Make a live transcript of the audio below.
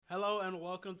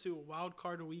welcome to Wild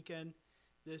Card Weekend.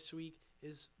 This week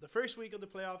is the first week of the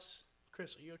playoffs.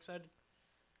 Chris, are you excited?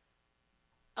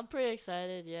 I'm pretty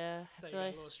excited, yeah. I thought you got a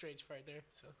little stage fright there.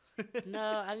 So No,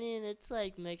 I mean, it's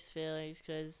like mixed feelings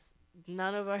because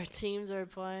none of our teams are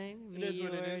playing, it is me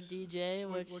what it or is. DJ,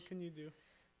 which, What can you do?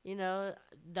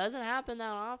 doesn't happen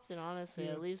that often, honestly.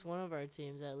 Yeah. At least one of our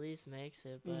teams at least makes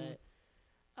it. Mhm.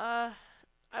 But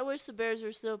I wish the Bears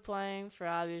were still playing for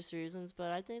obvious reasons,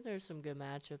 but I think there's some good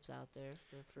matchups out there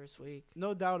for the first week.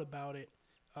 No doubt about it.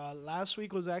 Last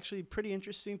week was actually pretty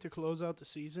interesting to close out the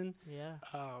season. Yeah.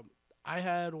 I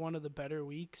had one of the better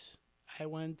weeks. I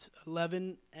went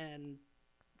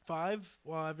 11-5,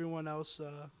 while everyone else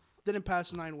didn't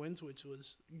pass 9 wins, which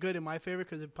was good in my favor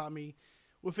because it put me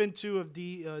within two of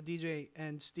DJ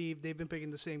and Steve. They've been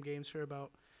picking the same games for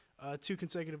about 2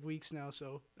 consecutive weeks now,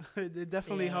 so it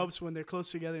definitely Yeah. helps when they're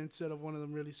close together instead of one of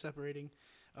them really separating.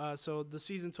 So the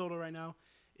season total right now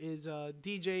is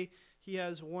DJ. He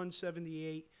has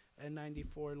 178 and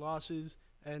 94 losses,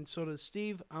 and so does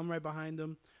Steve. I'm right behind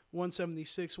him.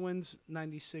 176 wins,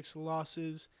 96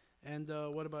 losses. And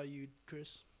what about you,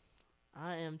 Chris?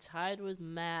 I am tied with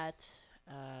Matt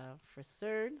for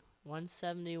third,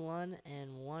 171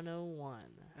 and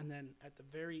 101. And then at the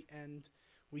very end,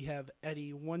 we have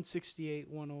Eddie, 168,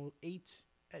 108.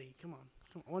 Eddie, come on.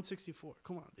 164.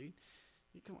 Come on, dude.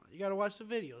 Come on. You got to watch the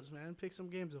videos, man. Pick some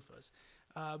games with us.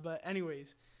 But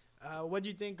anyways, what do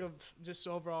you think of just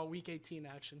overall Week 18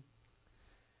 action?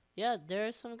 Yeah, there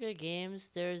are some good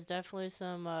games. There's definitely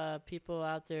some people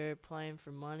out there playing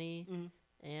for money,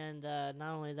 and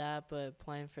not only that, but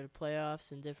playing for the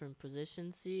playoffs and different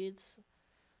position seeds.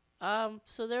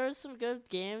 So there were some good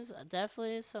games.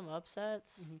 Definitely some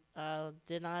upsets.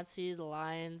 Did not see the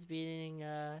Lions beating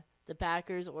the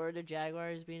Packers or the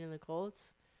Jaguars beating the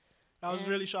Colts. I was And-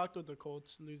 really shocked with the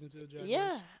Colts losing to the Jaguars.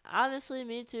 Yeah, honestly,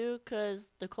 me too,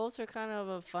 because the Colts are kind of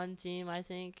a fun team, I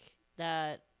think,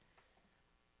 that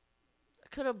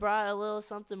could have brought a little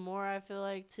something more, I feel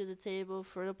like, to the table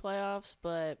for the playoffs,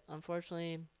 but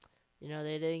unfortunately, they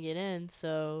didn't get in,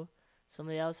 so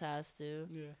somebody else has to.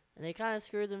 Yeah. And they kind of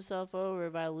screwed themselves over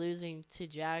by losing to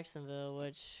Jacksonville,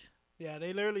 which, Yeah,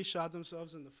 they literally shot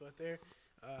themselves in the foot there.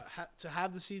 To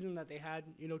have the season that they had,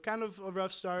 kind of a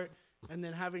rough start, and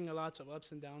then having lots of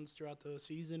ups and downs throughout the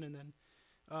season, and then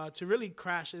to really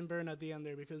crash and burn at the end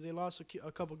there because they lost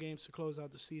a couple games to close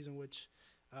out the season, which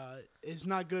is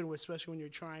not good, especially when you're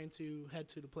trying to head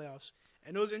to the playoffs.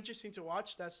 And it was interesting to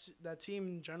watch that team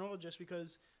in general just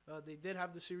because they did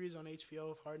have the series on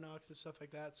HBO of Hard Knocks and stuff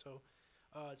like that. So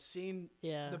seeing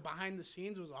yeah. the behind the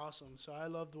scenes was awesome. So I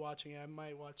loved watching it. I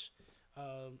might watch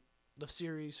the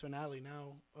series finale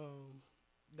now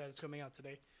that is coming out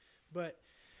today. But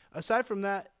aside from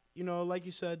that, like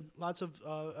you said, lots of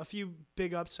a few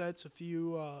big upsets, a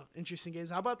few interesting games.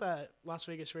 How about that Las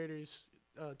Vegas Raiders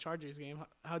Chargers game?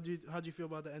 How'd you feel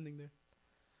about the ending there?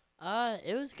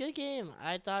 It was a good game.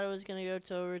 I thought it was going to go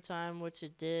to overtime, which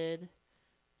it did.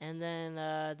 And then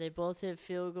they both hit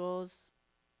field goals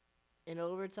in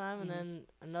overtime, and then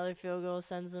another field goal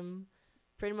sends them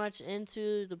pretty much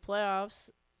into the playoffs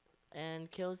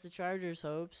and kills the Chargers'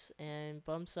 hopes and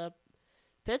bumps up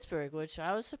Pittsburgh, which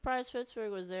I was surprised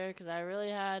Pittsburgh was there because I really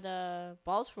had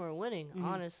Baltimore winning,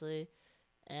 honestly.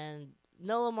 And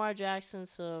no Lamar Jackson,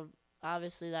 so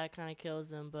obviously that kind of kills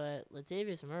them. But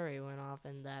Latavius Murray went off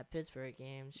in that Pittsburgh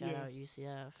game. Shout out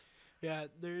UCF. Yeah,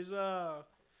 there's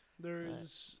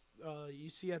you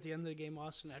see at the end of the game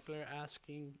Austin Eckler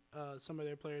asking some of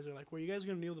their players, are like, were you guys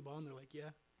going to kneel the ball? And they're like, yeah.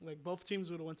 Like, both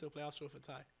teams would have went to the playoffs with a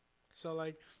tie. So,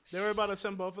 like, they were about to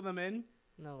send both of them in.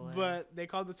 No way. But they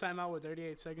called the timeout with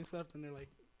 38 seconds left, and they're like,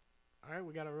 all right,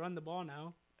 we got to run the ball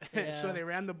now. Yeah. So they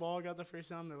ran the ball, got the first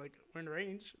down. They're like, we're in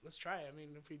range. Let's try it. I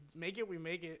mean, if we make it, we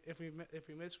make it. If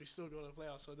we miss, we still go to the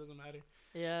playoffs, so it doesn't matter.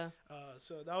 Yeah.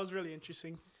 So that was really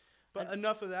interesting. But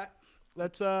enough of that.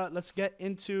 Let's get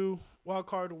into Wild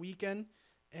Card Weekend.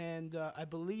 And I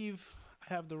believe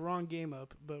I have the wrong game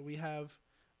up, but we have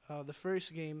the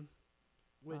first game,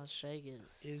 which Las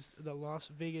Vegas is the Las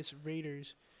Vegas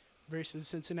Raiders versus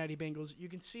Cincinnati Bengals. You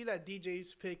can see that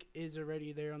DJ's pick is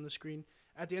already there on the screen.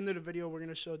 At the end of the video, we're going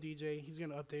to show DJ. He's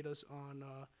going to update us on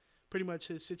pretty much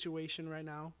his situation right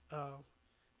now.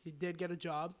 He did get a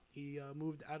job. He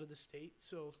moved out of the state.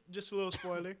 So just a little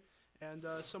spoiler. And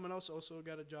someone else also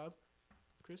got a job.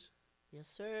 Chris? Yes,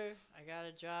 sir. I got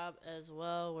a job as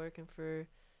well working for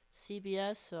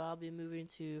CBS, so I'll be moving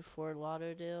to Fort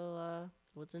Lauderdale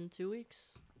within 2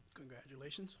 weeks.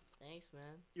 Congratulations. Thanks,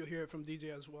 man. You'll hear it from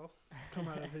DJ as well. Come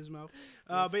out of his mouth.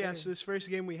 Yes, But yes, sir. this first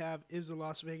game we have is the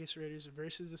Las Vegas Raiders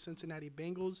versus the Cincinnati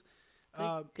Bengals.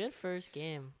 Good first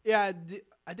game. Yeah,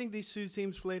 I think these two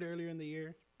teams played earlier in the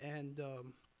year, and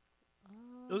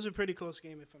it was a pretty close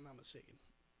game, if I'm not mistaken.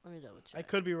 Let me double check. I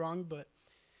could be wrong, but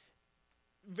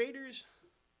Raiders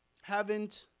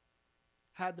haven't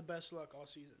had the best luck all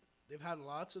season. They've had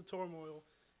lots of turmoil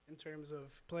in terms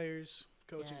of players,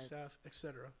 coaching staff,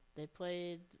 etc. They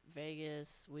played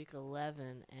Vegas week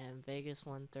 11, and Vegas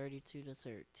won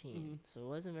 32-13. So it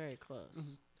wasn't very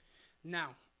close.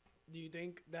 Now, do you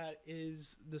think that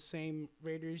is the same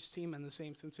Raiders team and the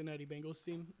same Cincinnati Bengals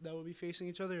team that will be facing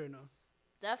each other, or no?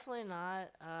 Definitely not.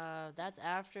 That's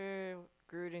after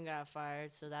Gruden got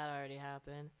fired, so that already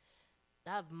happened.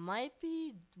 That might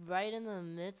be right in the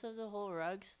midst of the whole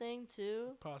Ruggs thing,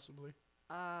 too. Possibly.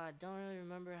 I don't really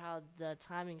remember how the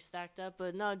timing stacked up,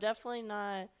 but no, definitely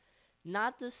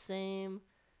not the same.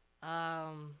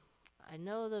 I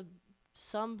know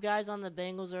some guys on the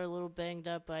Bengals are a little banged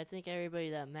up, but I think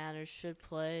everybody that matters should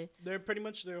play. They're pretty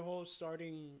much their whole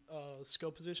starting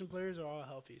skill position players are all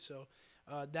healthy, so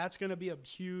that's going to be a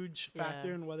huge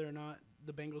factor in whether or not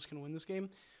the Bengals can win this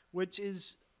game, which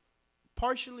is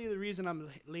partially the reason I'm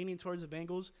leaning towards the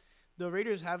Bengals. The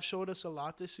Raiders have showed us a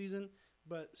lot this season,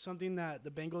 but something that the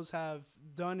Bengals have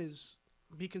done is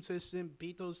be consistent,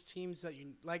 beat those teams that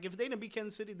you like. If they didn't beat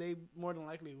Kansas City, they more than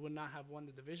likely would not have won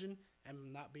the division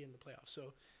and not be in the playoffs.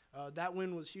 So that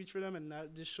win was huge for them, and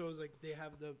that just shows like they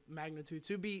have the magnitude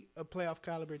to beat a playoff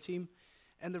caliber team.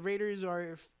 And the Raiders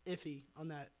are iffy on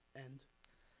that end.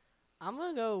 I'm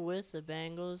gonna go with the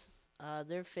Bengals.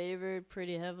 They're favored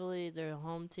pretty heavily. They're a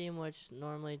home team, which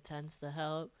normally tends to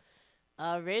help.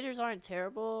 Raiders aren't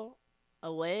terrible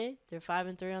away. They're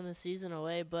 5-3 on the season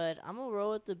away, but I'm gonna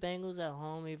roll with the Bengals at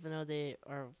home, even though they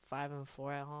are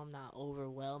 5-4 at home. Not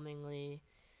overwhelmingly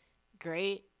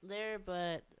great there,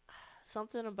 but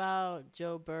something about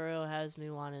Joe Burrow has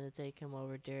me wanting to take him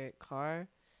over Derek Carr.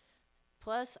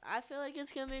 Plus, I feel like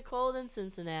it's gonna be cold in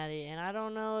Cincinnati, and I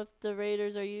don't know if the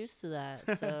Raiders are used to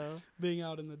that. So being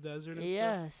out in the desert and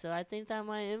stuff. So I think that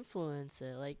might influence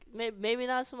it. Like maybe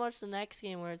not so much the next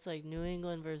game where it's like New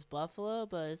England versus Buffalo,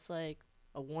 but it's like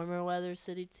a warmer weather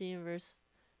city team versus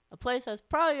a place that's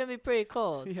probably gonna be pretty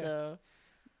cold. Yeah. So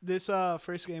this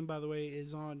first game, by the way,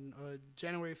 is on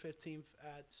January 15th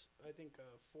at I think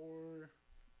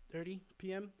 4:30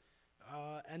 p.m.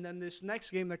 And then this next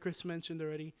game that Chris mentioned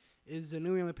already is the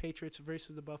New England Patriots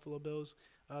versus the Buffalo Bills.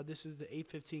 This is the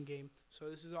 8:15 game. So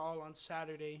this is all on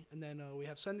Saturday. And then we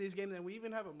have Sunday's game. And then we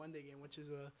even have a Monday game, which is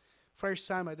a first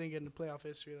time, I think, in the playoff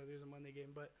history that there's a Monday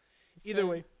game. But either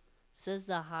way. Says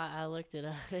the high. I looked it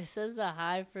up. It says the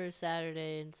high for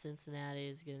Saturday in Cincinnati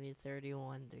is going to be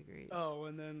 31 degrees. Oh,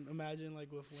 and then imagine, like,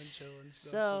 with wind chill and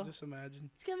stuff. So just imagine.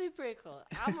 It's going to be pretty cool.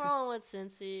 I'm rolling with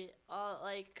Cincy.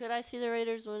 Could I see the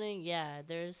Raiders winning? Yeah,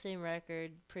 they're the same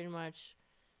record, pretty much.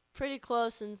 Pretty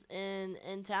close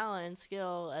in talent and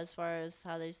skill as far as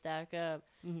how they stack up.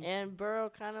 Mm-hmm. And Burrow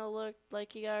kind of looked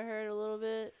like he got hurt a little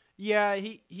bit. Yeah,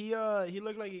 he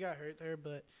looked like he got hurt there,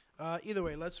 but either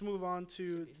way, let's move on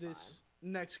to this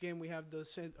next game. We have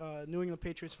the New England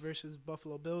Patriots versus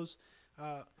Buffalo Bills.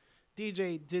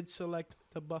 DJ did select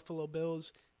the Buffalo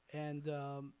Bills, and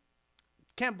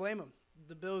can't blame him.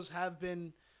 The Bills have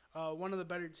been one of the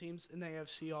better teams in the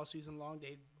AFC all season long.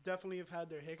 They definitely have had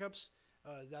their hiccups.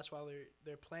 That's why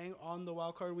they're playing on the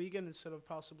wild card weekend instead of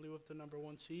possibly with the number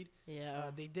one seed.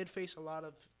 Yeah. They did face a lot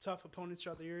of tough opponents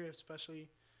throughout the year, especially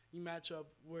you match up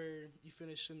where you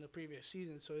finished in the previous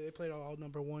season. So they played all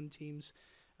number one teams,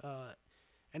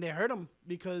 and they hurt them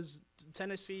because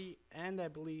Tennessee and I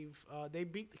believe they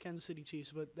beat the Kansas City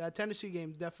Chiefs. But that Tennessee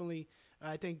game definitely,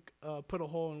 I think, put a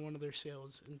hole in one of their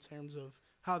sails in terms of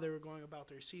how they were going about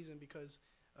their season, because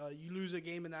you lose a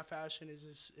game in that fashion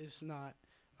is not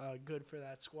good for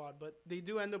that squad. But they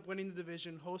do end up winning the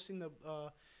division, hosting the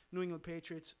New England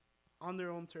Patriots on their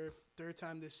own turf, third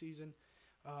time this season.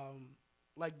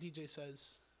 Like DJ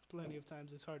says plenty of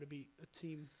times, it's hard to beat a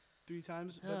team 3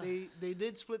 times. But they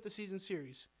did split the season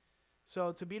series.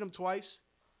 So to beat them twice,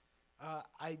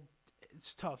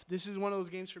 it's tough. This is one of those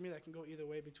games for me that can go either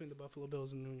way between the Buffalo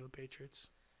Bills and New England Patriots.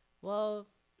 Well,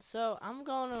 so I'm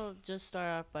going to just start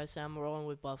off by saying I'm rolling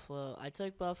with Buffalo. I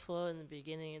took Buffalo in the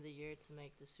beginning of the year to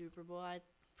make the Super Bowl. I'm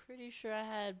pretty sure I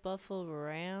had Buffalo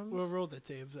Rams. We'll roll the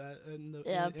tape in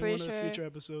one of the future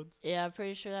episodes. Yeah, I'm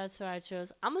pretty sure that's who I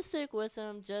chose. I'm going to stick with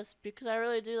them just because I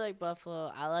really do like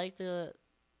Buffalo. I like the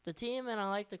team and I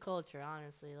like the culture,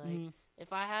 honestly. Like,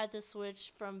 if I had to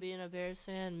switch from being a Bears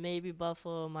fan, maybe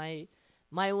Buffalo might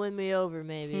win me over,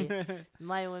 maybe.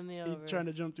 Might win me over. You trying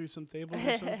to jump through some tables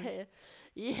or something?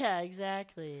 Yeah,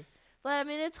 exactly. But, I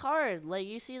mean, it's hard. Like,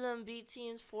 you see them beat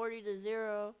teams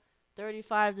 40-0,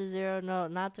 35-0. No,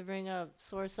 not to bring up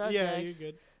sore subjects. Yeah,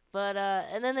 you're good. But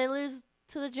and then they lose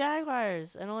to the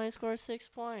Jaguars and only score 6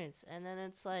 points. And then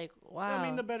it's like, wow. I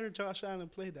mean, the better Josh Allen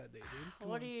played that day, dude. Come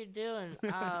What on. are you doing?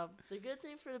 The good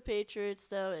thing for the Patriots,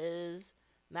 though, is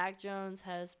Mac Jones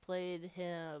has played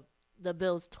the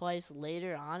Bills twice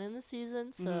later on in the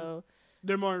season. So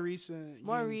They're more recent.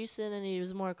 games. and he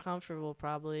was more comfortable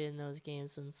probably in those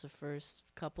games since the first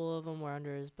couple of them were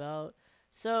under his belt.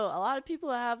 So a lot of people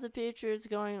have the Patriots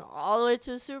going all the way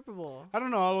to a Super Bowl. I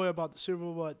don't know all the way about the Super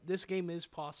Bowl, but this game is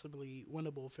possibly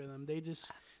winnable for them. They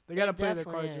got to play their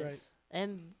Definitely cards right. is.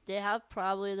 And they have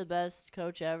probably the best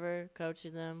coach ever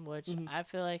coaching them, which Mhm. I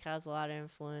feel like has a lot of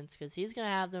influence because he's going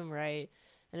to have them right.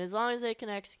 And as long as they can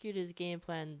execute his game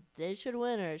plan, they should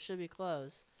win or it should be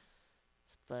close.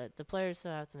 But the players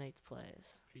still have to make the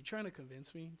plays. Are you trying to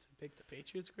convince me to pick the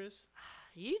Patriots, Chris?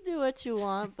 You do what you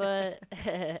want, but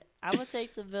I'm going to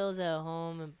take the Bills at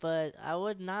home. But I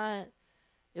would not.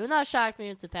 It would not shock me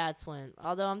if the Pats win.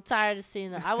 Although I'm tired of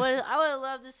seeing them. I would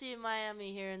love to see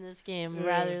Miami here in this game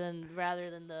Yeah. rather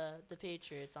than the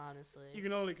Patriots, honestly. You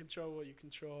can only control what you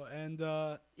control. And,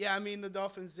 yeah, I mean, the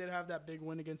Dolphins did have that big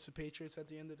win against the Patriots at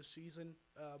the end of the season.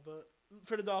 But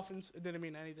for the Dolphins, it didn't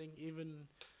mean anything. Even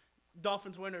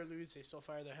Dolphins win or lose, they still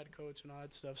fire their head coach and all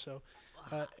that stuff. So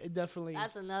it definitely.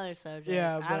 That's another subject.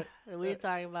 Yeah, we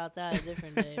talk about that a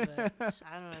different day, but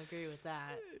I don't agree with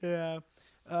that. Yeah.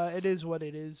 It is what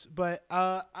it is. But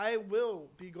I will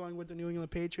be going with the New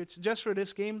England Patriots just for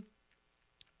this game.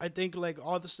 I think like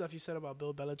all the stuff you said about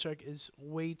Bill Belichick is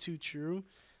way too true.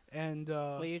 And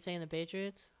Well, you're taking the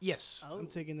Patriots? yes, Oh. I'm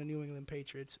taking the New England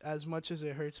Patriots. As much as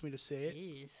it hurts me to say it,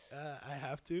 Jeez. I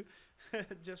have to.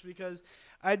 Just because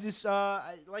I just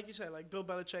like you said, like Bill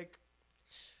Belichick,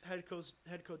 head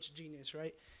coach genius,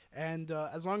 right? And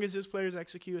as long as his players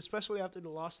execute, especially after the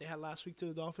loss they had last week to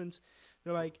the Dolphins,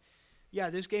 they're like, yeah,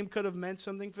 this game could have meant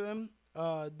something for them.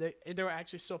 They were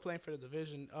actually still playing for the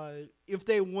division. If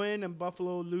they win and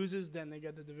Buffalo loses, then they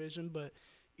get the division. But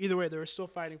either way, they were still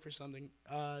fighting for something.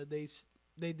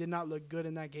 They did not look good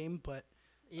in that game. But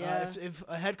Yeah. if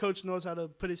a head coach knows how to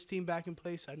put his team back in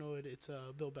place, I know it's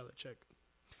Bill Belichick.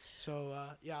 So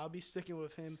yeah, I'll be sticking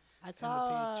with him. I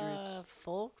saw Patriots.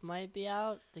 Folk might be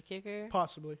out, the kicker.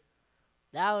 Possibly.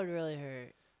 That would really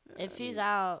hurt. If he's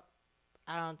out,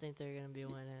 I don't think they're gonna be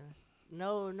winning.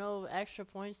 No extra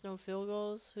points, no field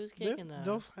goals. Who's kicking that?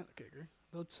 They'll find a kicker.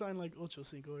 They'll sign like Ocho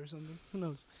Cinco or something. Who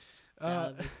knows?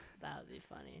 That would be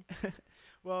funny.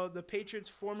 Well, the Patriots'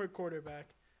 former quarterback,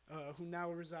 who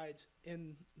now resides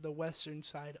in the western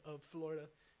side of Florida.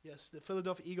 Yes, the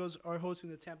Philadelphia Eagles are hosting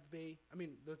the Tampa Bay. I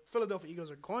mean, the Philadelphia Eagles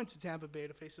are going to Tampa Bay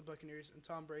to face the Buccaneers and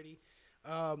Tom Brady,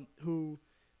 who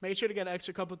made sure to get an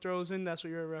extra couple throws in. That's what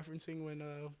you were referencing when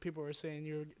people were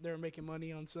saying they were making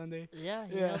money on Sunday. Yeah,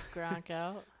 he Yeah. helped Gronk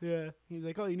out. Yeah, he's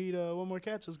like, oh, you need one more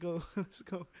catch. Let's go. Let's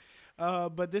go.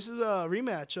 But this is a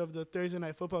rematch of the Thursday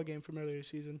Night Football game from earlier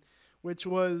season, which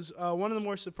was one of the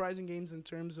more surprising games in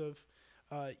terms of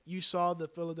you saw the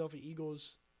Philadelphia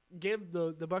Eagles give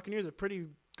the Buccaneers a pretty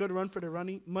good run for their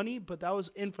money, but that was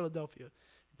in Philadelphia.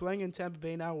 Playing in Tampa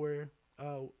Bay now where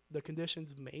the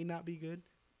conditions may not be good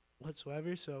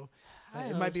whatsoever, so I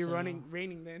it might hope be so.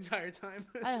 raining the entire time.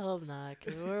 I hope not,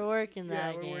 'cause we're working Yeah,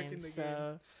 that we're game, working the so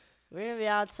game. we're gonna be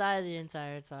outside the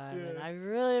entire time, and Yeah. I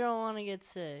really don't want to get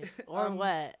sick or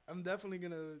wet. I'm definitely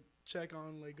gonna check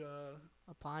on like A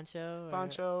poncho.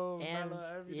 poncho, and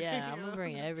umbrella, everything. yeah, I'm you gonna know?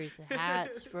 bring everything.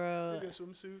 Hats, bro. Maybe a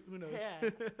swimsuit. Who knows? Yeah,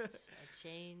 a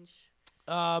change.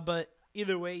 But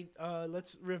either way,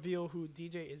 let's reveal who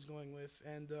DJ is going with,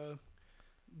 and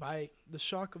by the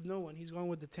shock of no one, he's going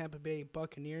with the Tampa Bay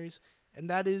Buccaneers, and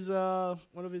that is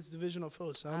one of his divisional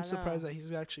foes. So I I'm surprised know. that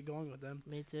he's actually going with them.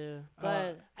 Me too.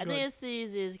 But I go think ahead. it's the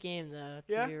easiest game, though,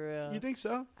 to Yeah? be real. You think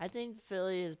so? I think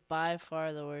Philly is by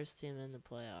far the worst team in the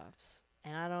playoffs.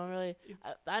 And I don't really.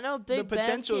 I know Big Ben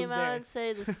potential came is out there. and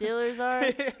say the Steelers are.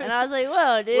 And I was like,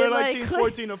 whoa, dude. We're like team like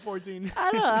 14 of 14.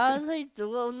 I know. I was like,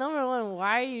 well, number one,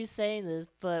 why are you saying this?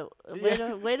 But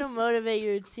Yeah. way to motivate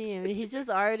your team. He's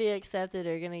just already accepted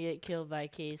they're going to get killed by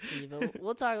KC. But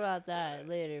we'll talk about that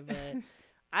later. But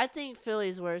I think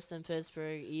Philly's worse than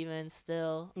Pittsburgh, even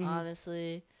still, Mhm.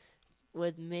 honestly.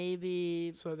 With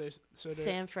maybe So they're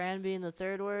San Fran being the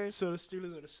third worst. so the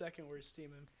Steelers are the second worst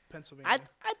team in Pennsylvania.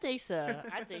 I think so.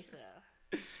 I think so.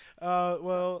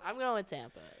 Well, I'm going with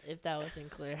Tampa, if that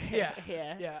wasn't clear. Yeah.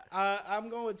 yeah. yeah, I'm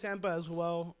going with Tampa as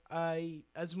well.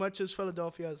 As much as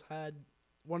Philadelphia has had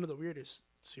one of the weirdest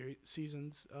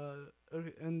seasons,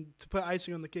 and to put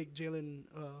icing on the cake, Jalen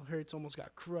Hurts almost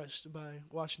got crushed by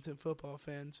Washington football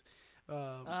fans.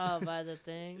 Oh, by the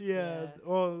thing? Yeah,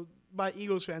 well, by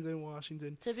Eagles fans in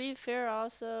Washington. To be fair,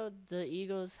 also the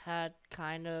Eagles had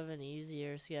kind of an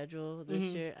easier schedule this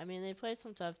Mhm. year. I mean, they played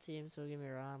some tough teams. Don't get me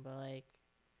wrong, but like,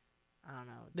 I don't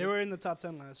know. They were in the top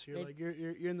 10 last year. they- Like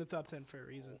you're in the top 10 for a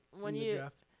reason When in the you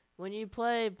draft. when you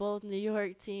play both New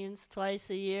York teams twice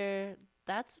a year,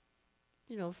 that's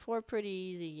 4 pretty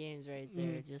easy games right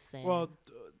there. Mhm. Just saying. Well,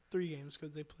 3 games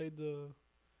because they played the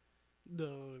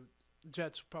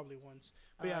Jets probably once.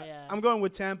 But Oh, yeah, I'm going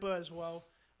with Tampa as well.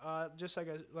 Just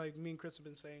like me and Chris have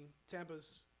been saying,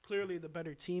 Tampa's clearly the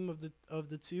better team of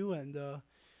the two, and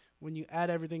when you add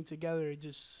everything together,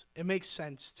 it makes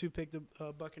sense to pick the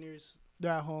Buccaneers.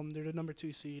 They're at home. They're the number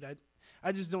 2 seed.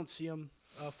 I just don't see them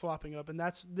flopping up, and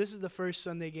this is the first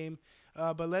Sunday game.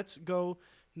 But let's go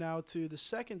now to the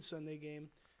second Sunday game,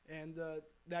 and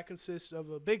that consists of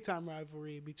a big-time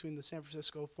rivalry between the San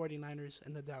Francisco 49ers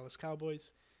and the Dallas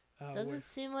Cowboys. Does it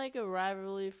seem like a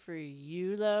rivalry for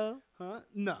you though? Huh?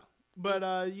 No.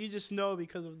 But you just know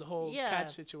because of the whole Yeah,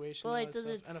 catch situation. but, like, and does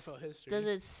stuff, it NFL history. Does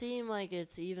it seem like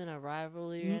it's even a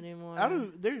rivalry Mm, anymore? I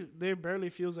don't. There barely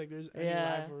feels like there's any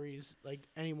Yeah. rivalries like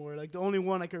anymore. Like the only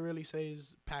one I could really say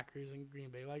is Packers and Green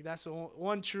Bay. Like that's the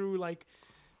one true like.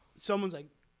 Someone's like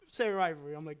say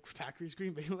rivalry. I'm like Packers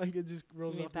Green Bay. Like it just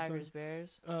rolls You mean off the Packers tongue.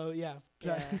 Bears? Oh yeah.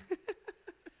 Yeah.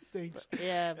 Thanks.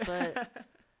 Yeah, but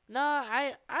no,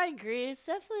 I agree. It's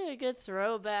definitely a good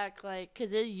throwback, like,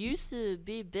 because it used to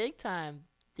be big time.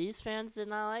 These fans did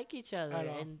not like each other, At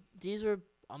all. and these were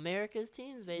America's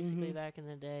teams basically Mhm. back in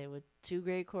the day with 2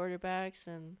 great quarterbacks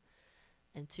and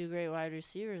 2 great wide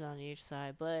receivers on each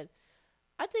side. But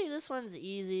I think this one's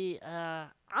easy.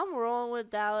 I'm rolling with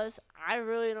Dallas. I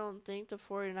really don't think the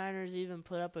 49ers even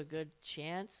put up a good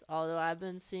chance, although I've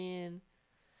been seeing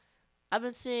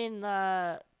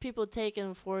people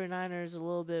taking 49ers a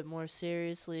little bit more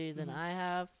seriously than Mhm. I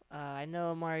have. I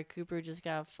know Amari Cooper just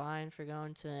got fined for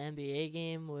going to an NBA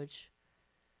game, which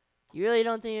you really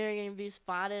don't think you're going to be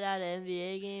spotted at an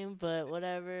NBA game, but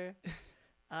whatever.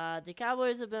 The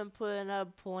Cowboys have been putting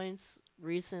up points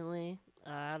recently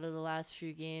out of the last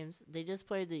few games. They just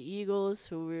played the Eagles,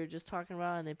 who we were just talking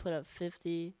about, and they put up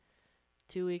 50.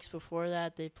 2 weeks before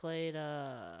that, they played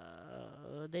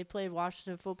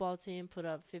Washington football team, put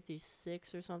up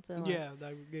 56 or something. Yeah,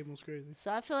 that game was crazy.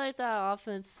 So I feel like that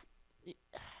offense,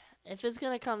 if it's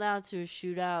gonna come down to a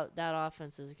shootout, that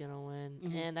offense is gonna win.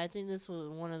 Mhm. And I think this was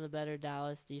one of the better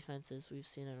Dallas defenses we've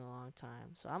seen in a long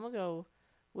time. So I'm gonna go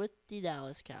with the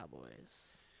Dallas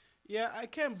Cowboys. Yeah, I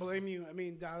can't blame you. I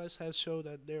mean, Dallas has showed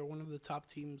that they're one of the top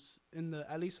teams in the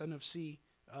at least NFC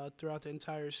throughout the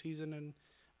entire season, and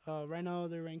right now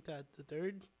they're ranked at the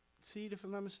 3rd seed, if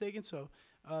I'm not mistaken. So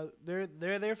they're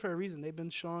there for a reason. They've been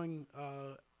showing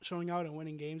out and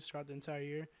winning games throughout the entire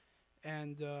year,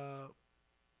 and the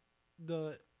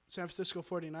San Francisco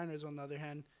 49ers, on the other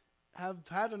hand, have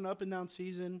had an up and down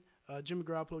season. Jimmy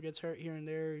Garoppolo gets hurt here and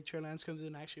there. Trey Lance comes in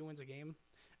and actually wins a game.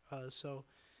 So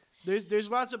there's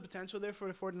lots of potential there for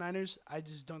the 49ers. I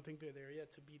just don't think they're there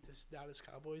yet to beat this Dallas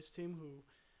Cowboys team, who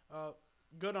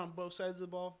good on both sides of the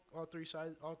ball, all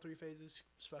three phases,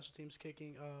 special teams,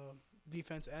 kicking,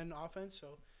 defense, and offense.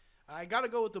 So I got to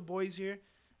go with the boys here.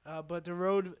 But the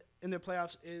road in the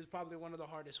playoffs is probably one of the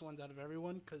hardest ones out of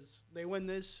everyone because they win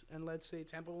this, and let's say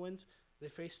Tampa wins, they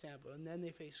face Tampa, and then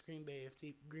they face Green Bay if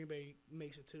Green Bay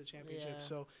makes it to the championship. Yeah.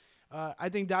 So I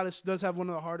think Dallas does have one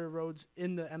of the harder roads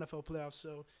in the NFL playoffs.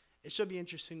 So it should be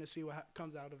interesting to see what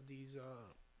comes out of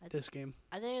this game.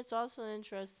 I think it's also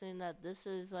interesting that this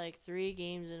is like 3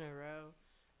 games in a row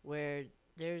where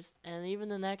and even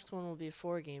the next one will be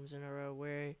 4 games in a row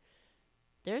where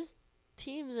there's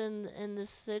teams in this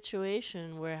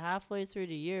situation where halfway through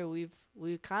the year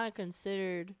we've kind of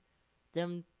considered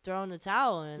them throwing the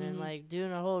towel in and Mhm. like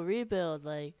doing a whole rebuild,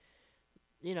 like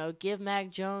give Mac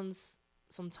Jones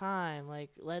some time, like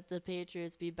let the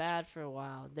Patriots be bad for a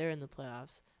while. They're in the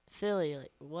playoffs. Philly,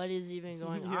 like what is even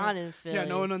going Yeah. on in Philly? Yeah,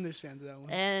 no one understands that one.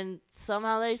 And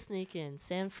somehow they sneak in.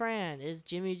 San Fran, is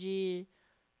Jimmy G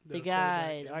the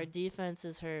guy? quarterback, Our yeah. defense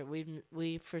is hurt.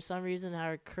 We for some reason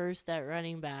are cursed at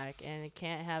running back and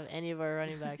can't have any of our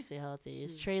running backs stay healthy.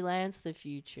 Is Trey Lance the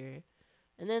future?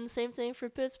 And then same thing for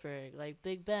Pittsburgh, like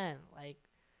Big Ben. Like,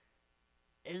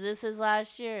 is this his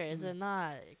last year? Is it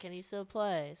not? Can he still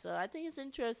play? So I think it's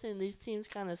interesting. These teams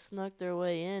kind of snuck their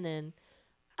way in, and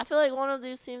I feel like one of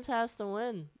these teams has to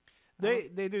win. They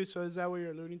do. So is that what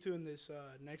you're alluding to in this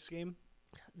next game?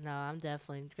 No, I'm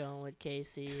definitely going with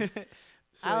KC.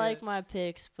 So, I like my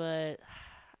picks, but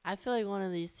I feel like one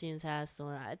of these teams has to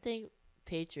win. I think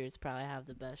Patriots probably have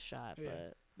the best shot, Yeah.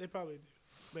 but They probably do.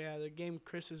 But yeah, the game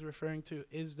Chris is referring to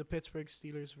is the Pittsburgh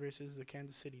Steelers versus the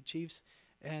Kansas City Chiefs.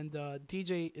 And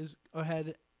DJ is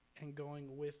ahead and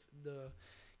going with the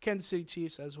Kansas City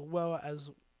Chiefs as well as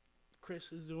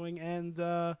Chris is doing. And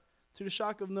to the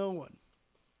shock of no one,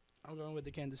 I'm going with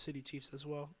the Kansas City Chiefs as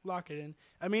well. Lock it in.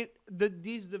 I mean,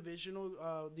 these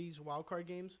divisional, these wild card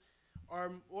games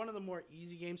are one of the more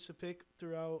easy games to pick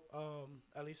throughout,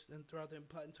 at least throughout the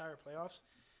entire playoffs,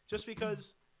 just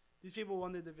because these people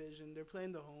won their division. They're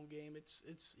playing the home game.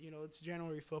 It's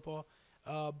January football,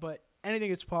 but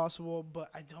anything is possible. But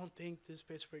I don't think this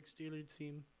Pittsburgh Steelers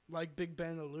team, like Big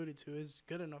Ben alluded to, is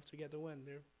good enough to get the win.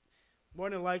 They're more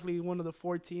than likely one of the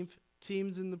 14th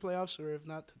teams in the playoffs, or if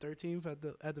not the 13th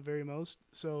at the very most.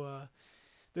 So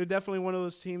they're definitely one of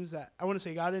those teams that I want to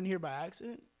say got in here by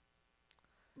accident,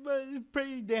 but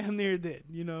pretty damn near did.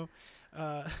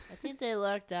 I think they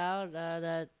lucked out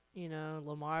that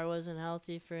Lamar wasn't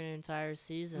healthy for an entire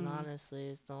season. Mhm. Honestly,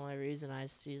 it's the only reason I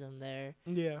see them there.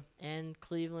 Yeah, And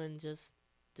Cleveland just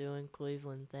doing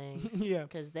Cleveland things. yeah.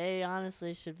 Because they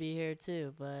honestly should be here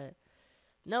too. But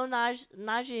no,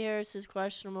 Najee Harris is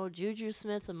questionable. Juju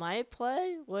Smith might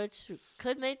play, which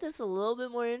could make this a little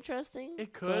bit more interesting.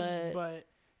 It could, but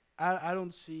I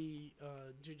don't see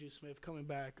Juju Smith coming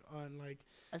back on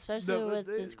especially with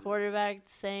his quarterback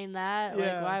saying that.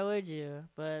 Yeah. Like, why would you?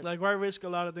 But why risk a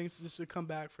lot of things just to come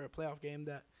back for a playoff game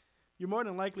that you're more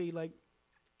than likely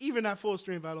even at full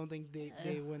strength. I don't think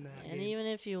they win that and game. even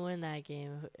if you win that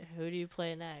game, who do you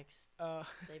play next?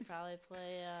 They They probably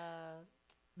play.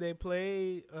 they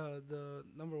play the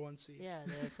number 1 seed. Yeah,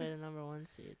 they play the number 1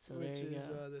 seed. So which there you is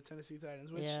go. the Tennessee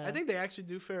Titans, which Yeah. I think they actually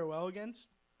do fare well against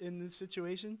in this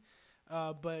situation,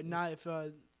 but not if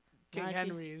King Not if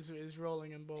Henry is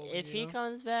rolling and bowling. If he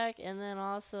comes back, and then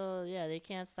also, they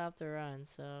can't stop the run.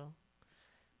 So,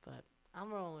 but I'm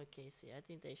rolling with Casey. I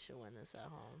think they should win this at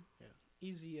home.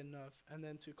 Easy enough. And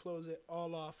then to close it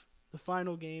all off, the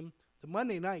final game, the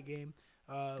Monday night game,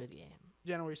 Good game.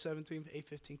 January 17th,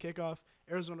 8:15 kickoff,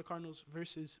 Arizona Cardinals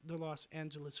versus the Los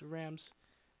Angeles Rams.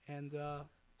 And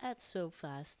At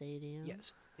SoFi Stadium.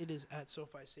 yes, it is at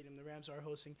SoFi Stadium. The Rams are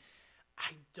hosting.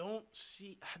 I don't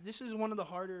see – this is one of the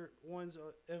harder ones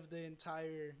of the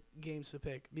entire games to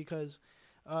pick because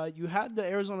you had the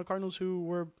Arizona Cardinals who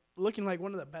were looking like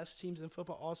one of the best teams in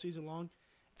football all season long.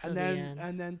 Till the end.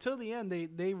 And then till the end,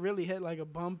 they really hit like a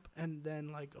bump and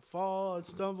then like a fall, a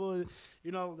stumble.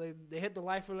 They hit the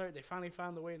life alert. They finally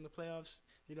found the way in the playoffs.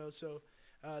 So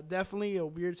definitely a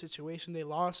weird situation. They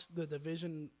lost the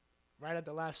division right at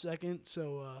the last second.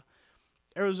 So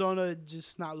Arizona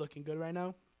just not looking good right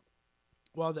now.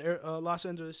 While the Los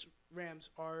Angeles Rams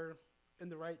are in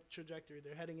the right trajectory.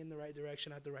 They're heading in the right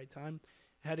direction at the right time,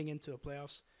 heading into the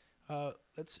playoffs.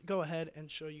 Let's go ahead and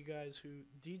show you guys who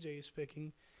DJ is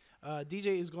picking.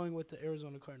 DJ is going with the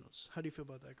Arizona Cardinals. How do you feel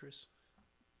about that, Chris?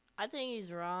 I think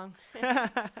he's wrong.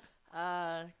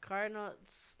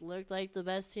 Cardinals looked like the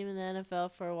best team in the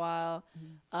NFL for a while.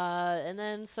 And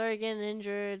then started getting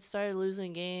injured, started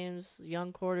losing games.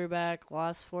 Young quarterback,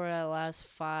 lost 4 out of the last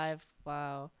 5.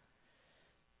 Wow.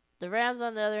 The Rams,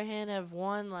 on the other hand, have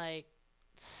won like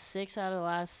 6 out of the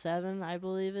last 7, I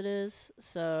believe it is.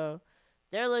 So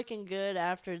they're looking good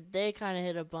after they kind of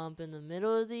hit a bump in the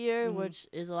middle of the year, which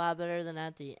is a lot better than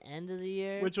at the end of the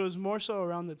year. Which was more so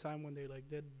around the time when they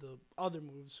did the other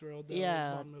moves for Odell.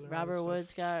 Yeah, Von Miller, Robert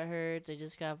Woods got hurt. They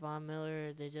just got Von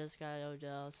Miller. They just got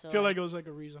Odell. So I feel like it was like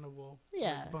a reasonable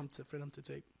Yeah. bump for them to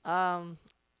take. I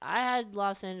had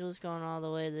Los Angeles going all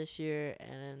the way this year,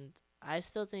 and I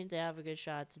still think they have a good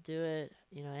shot to do it.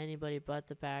 Anybody but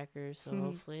the Packers, so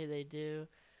hopefully they do.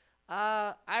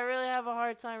 I really have a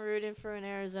hard time rooting for an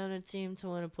Arizona team to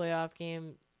win a playoff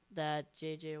game that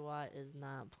J.J. Watt is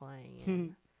not playing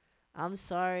in. I'm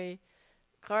sorry.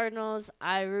 Cardinals,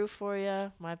 I root for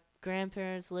you. My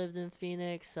grandparents lived in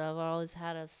Phoenix, so I've always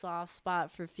had a soft spot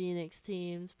for Phoenix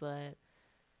teams, but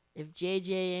if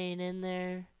J.J. ain't in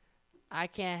there, I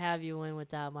can't have you win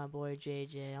without my boy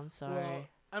J.J. I'm sorry. Well,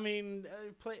 I mean,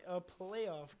 a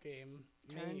playoff game.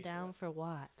 Turn down for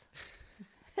Watt.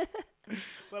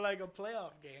 But like a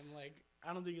playoff game,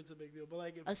 I don't think it's a big deal. But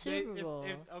like A Super Bowl.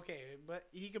 But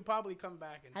he could probably come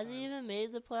back in Has time. he even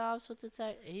made the playoffs with the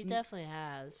Tech? He definitely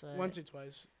has. But Once or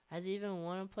twice? has he even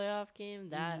won a playoff game?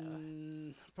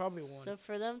 Probably one. So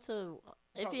for them to,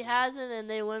 if Probably. he hasn't and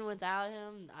they win without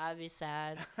him, I'd be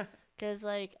sad. Because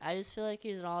I just feel like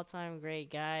he's an all-time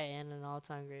great guy and an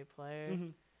all-time great player.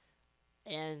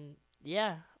 And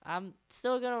yeah, I'm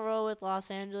still gonna roll with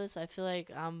Los Angeles. I feel like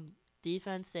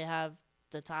defense, they have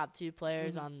the top 2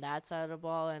 players on that side of the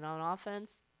ball, and on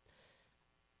offense,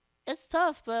 it's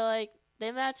tough, but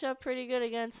they match up pretty good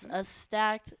against a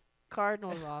stacked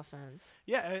Cardinals offense.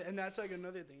 Yeah, and that's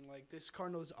another thing. This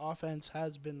Cardinals offense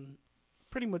has been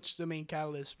pretty much the main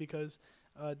catalyst because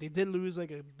They did lose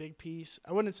like a big piece.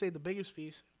 I wouldn't say the biggest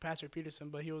piece, Patrick Peterson,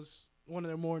 but he was one of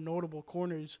their more notable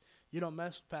corners. You don't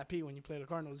mess with Pat Pete when you play the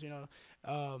Cardinals, you know.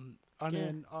 And Yeah.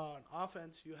 then on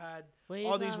offense, you had Wait,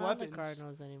 all he's these not on the weapons.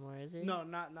 Cardinals anymore, is he? No,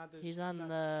 not this. He's on not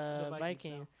the Vikings.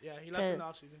 Vikings. Now. Yeah, he left in the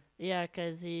offseason. Yeah,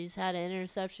 because he's had an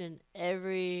interception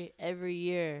every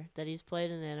year that he's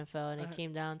played in the NFL, and it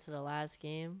came down to the last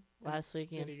game last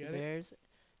week against the Bears.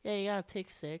 Yeah, you got a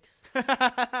pick 6.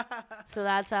 So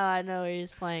that's how I know he's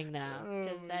playing now.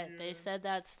 Because they said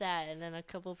that stat, and then a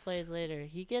couple plays later,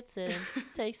 he gets it and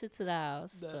takes it to the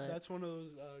house. That's one of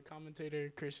those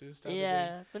commentator curses.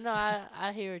 Yeah, but no,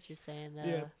 I hear what you're saying.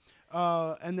 Yeah.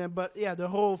 The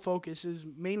whole focus is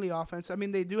mainly offense. I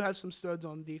mean, they do have some studs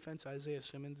on defense, Isaiah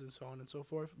Simmons and so on and so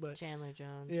forth. But Chandler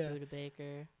Jones, Buda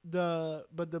Baker.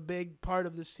 The big part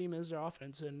of this team is their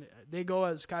offense, and they go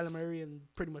as Kyler Murray and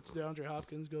pretty much DeAndre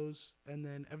Hopkins goes, and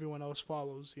then everyone else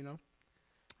follows. You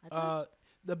know,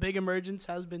 the big emergence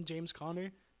has been James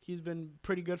Conner. He's been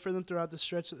pretty good for them throughout the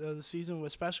stretch of the season,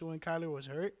 especially when Kyler was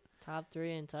hurt. Top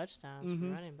 3 in touchdowns for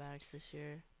running backs this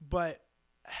year. But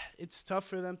it's tough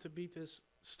for them to beat this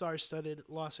star-studded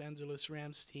Los Angeles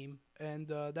Rams team, and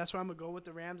that's why I'm gonna go with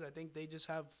the Rams. I think they just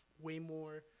have way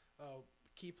more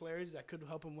key players that could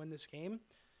help them win this game,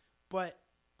 but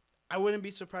I wouldn't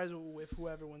be surprised with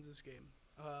whoever wins this game.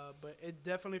 But it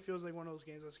definitely feels like one of those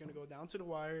games that's gonna go down to the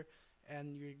wire,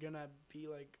 and you're gonna be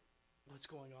like, "What's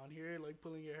going on here?" Like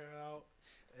pulling your hair out.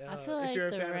 I feel like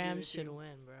the Rams should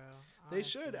win, bro. Honestly. They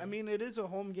should. I mean, it is a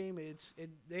home game.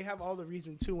 They have all the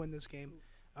reason to win this game.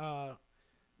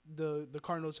 The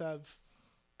Cardinals have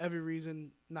every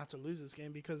reason not to lose this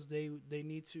game because they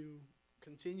need to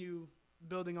continue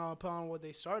building upon what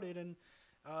they started, and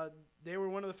they were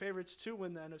one of the favorites to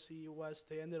win the NFC West.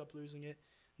 They ended up losing it.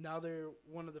 Now they're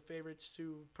one of the favorites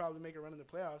to probably make a run in the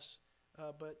playoffs,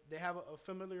 but they have a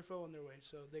familiar foe in their way,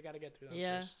 so they got to get through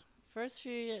that first. First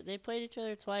few, they played each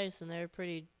other twice, and they were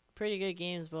pretty good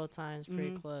games both times,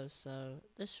 pretty close. So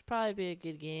this should probably be a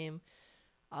good game.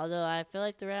 Although I feel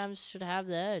like the Rams should have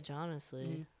the edge,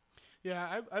 honestly.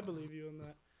 Yeah, I believe you on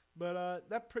that. But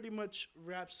that pretty much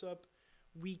wraps up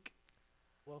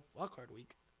wild card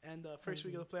week and first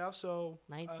week of the playoffs. So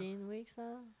 19 weeks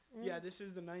now? Yeah, this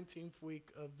is the 19th week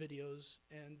of videos.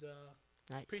 And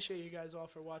nice. Appreciate you guys all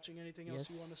for watching. Anything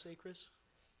else you want to say, Chris?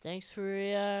 Thanks for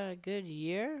a good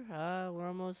year. We're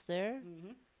almost there.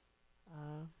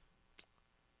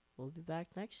 We'll be back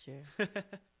next year.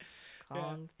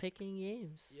 Picking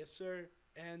games. Yes, sir.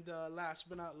 And last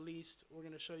but not least, we're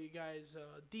going to show you guys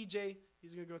DJ.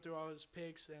 He's going to go through all his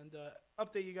picks and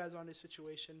update you guys on his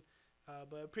situation.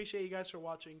 But appreciate you guys for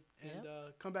watching. And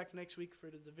come back next week for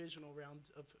the divisional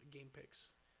round of game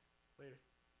picks. Later.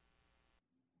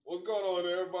 What's going on,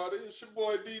 everybody? It's your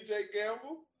boy DJ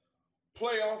Gamble.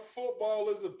 Playoff football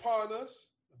is upon us.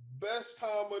 Best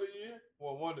time of the year.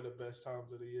 Well, one of the best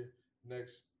times of the year.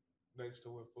 Next to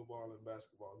when football and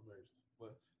basketball emerge.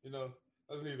 But,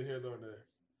 that's neither here nor there.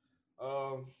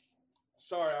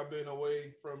 Sorry I've been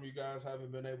away from you guys.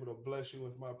 Haven't been able to bless you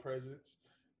with my presence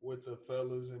with the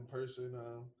fellas in person.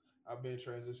 I've been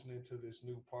transitioning to this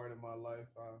new part in my life.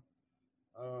 I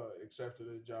accepted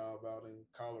a job out in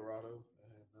Colorado.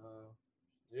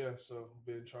 And, so I've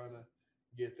been trying to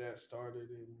get that started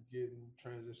and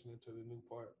transitioning to the new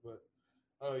part. But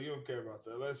you don't care about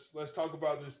that. Let's talk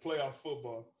about this playoff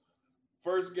football.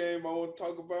 First game I want to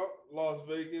talk about, Las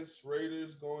Vegas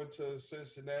Raiders going to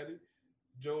Cincinnati.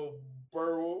 Joe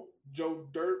Burrow, Joe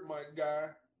Dirt, my guy.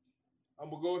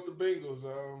 I'm gonna go with the Bengals.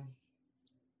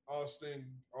 Austin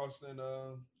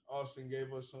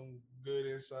gave us some good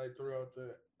insight throughout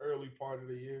the early part of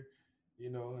the year,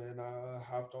 and I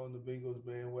hopped on the Bengals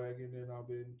bandwagon, and I've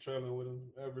been trailing with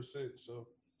them ever since. So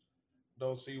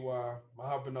don't see why I'm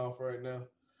hopping off right now.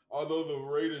 Although the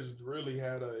Raiders really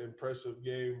had an impressive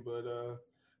game, but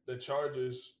the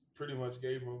Chargers pretty much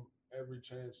gave them every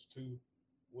chance to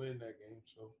win that game.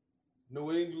 So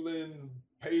New England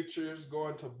Patriots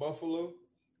going to Buffalo.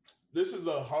 This is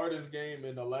the hardest game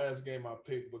and the last game I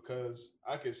picked because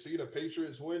I could see the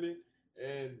Patriots winning,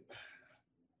 and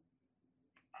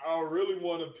I really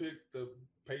want to pick the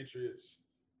Patriots,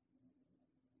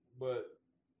 but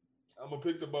I'm going to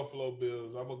pick the Buffalo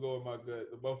Bills. I'm going to go with my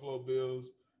gut. The Buffalo Bills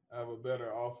have a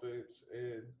better offense,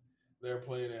 and they're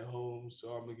playing at home, so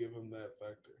I'm going to give them that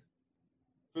factor.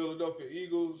 Philadelphia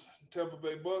Eagles, Tampa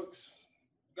Bay Bucks.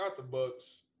 Got the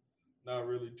Bucks. Not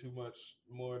really too much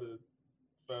more to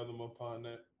fathom upon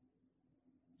that.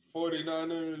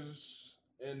 49ers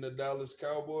and the Dallas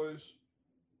Cowboys.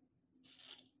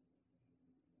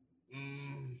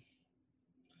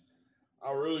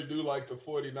 I really do like the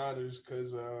 49ers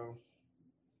because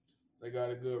They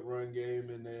got a good run game,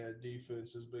 and their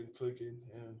defense has been clicking.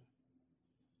 And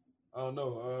I don't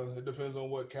know. It depends on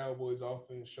what Cowboys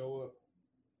offense show up.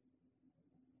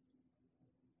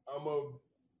 I'm going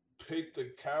to pick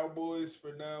the Cowboys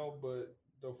for now, but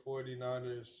the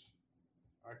 49ers,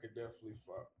 I could definitely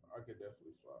flop.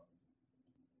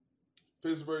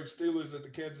 Pittsburgh Steelers at the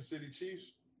Kansas City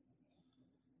Chiefs.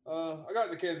 I got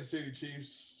the Kansas City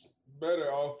Chiefs. Better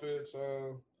offense.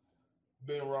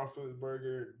 Ben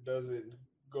Roethlisberger doesn't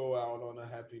go out on a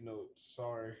happy note.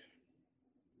 Sorry.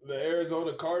 The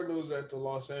Arizona Cardinals at the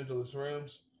Los Angeles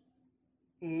Rams.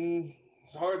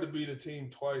 It's hard to beat a team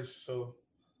twice. So,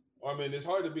 it's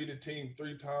hard to beat a team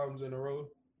 3 times in a row.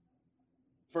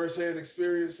 First-hand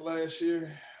experience last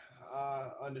year. I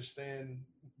understand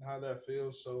how that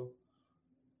feels. So,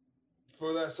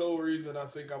 for that sole reason, I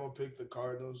think I'm going to pick the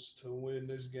Cardinals to win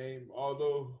this game.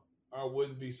 Although I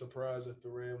wouldn't be surprised if the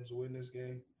Rams win this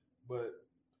game. But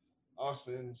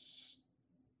Austin's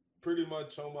pretty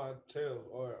much on my tail.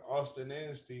 Or Austin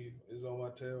and Steve is on my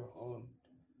tail on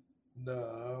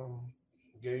the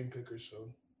game picker. So,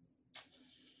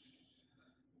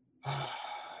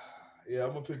 yeah,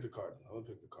 I'm going to pick the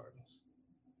Cardinals.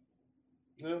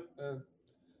 Yeah, and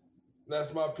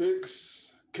that's my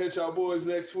picks. Catch y'all boys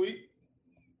next week.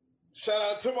 Shout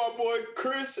out to my boy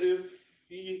Chris. If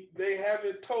they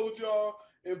haven't told y'all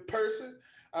in person,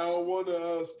 I don't want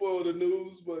to spoil the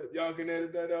news, but y'all can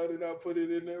edit that out and I'll put it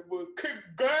in there. But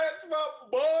congrats, my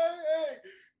boy. Hey,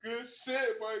 good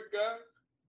shit, my guy.